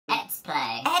Let's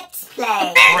play. Let's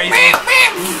play. Crazy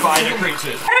spider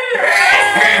creatures.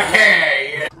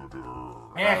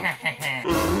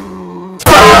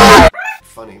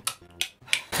 Funny.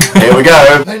 Here we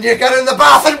go. Then you get in the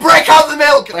bath and break out the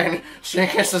milk. Then she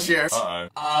kisses you.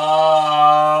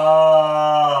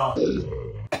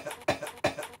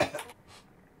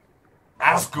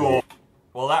 That's cool.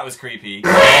 Well, that was creepy.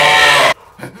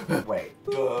 Wait.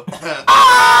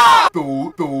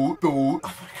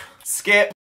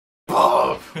 Skip.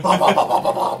 There's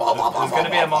gonna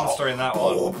be a monster in that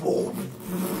one.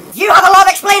 You have a lot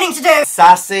of explaining to do.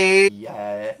 Sassy.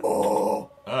 Yeah.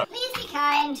 Please be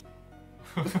kind.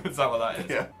 Is that what that is?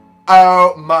 Yeah.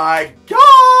 Oh my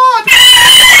god!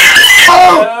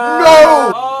 Oh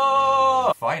no!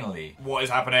 Oh! Finally. What is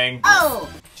happening? Oh!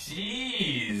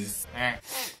 Jeez.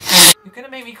 You're gonna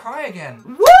make me cry again.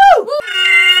 Woo!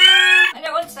 I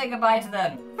don't want to say goodbye to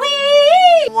them.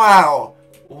 Whee! Wow.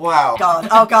 Wow. God,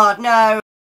 oh god, no.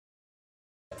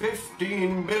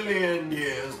 15 billion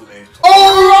years later.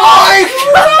 Alright!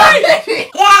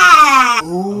 Yeah!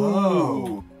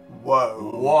 Ooh.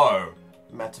 Whoa. Whoa.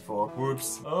 Metaphor.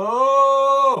 Whoops. Oh!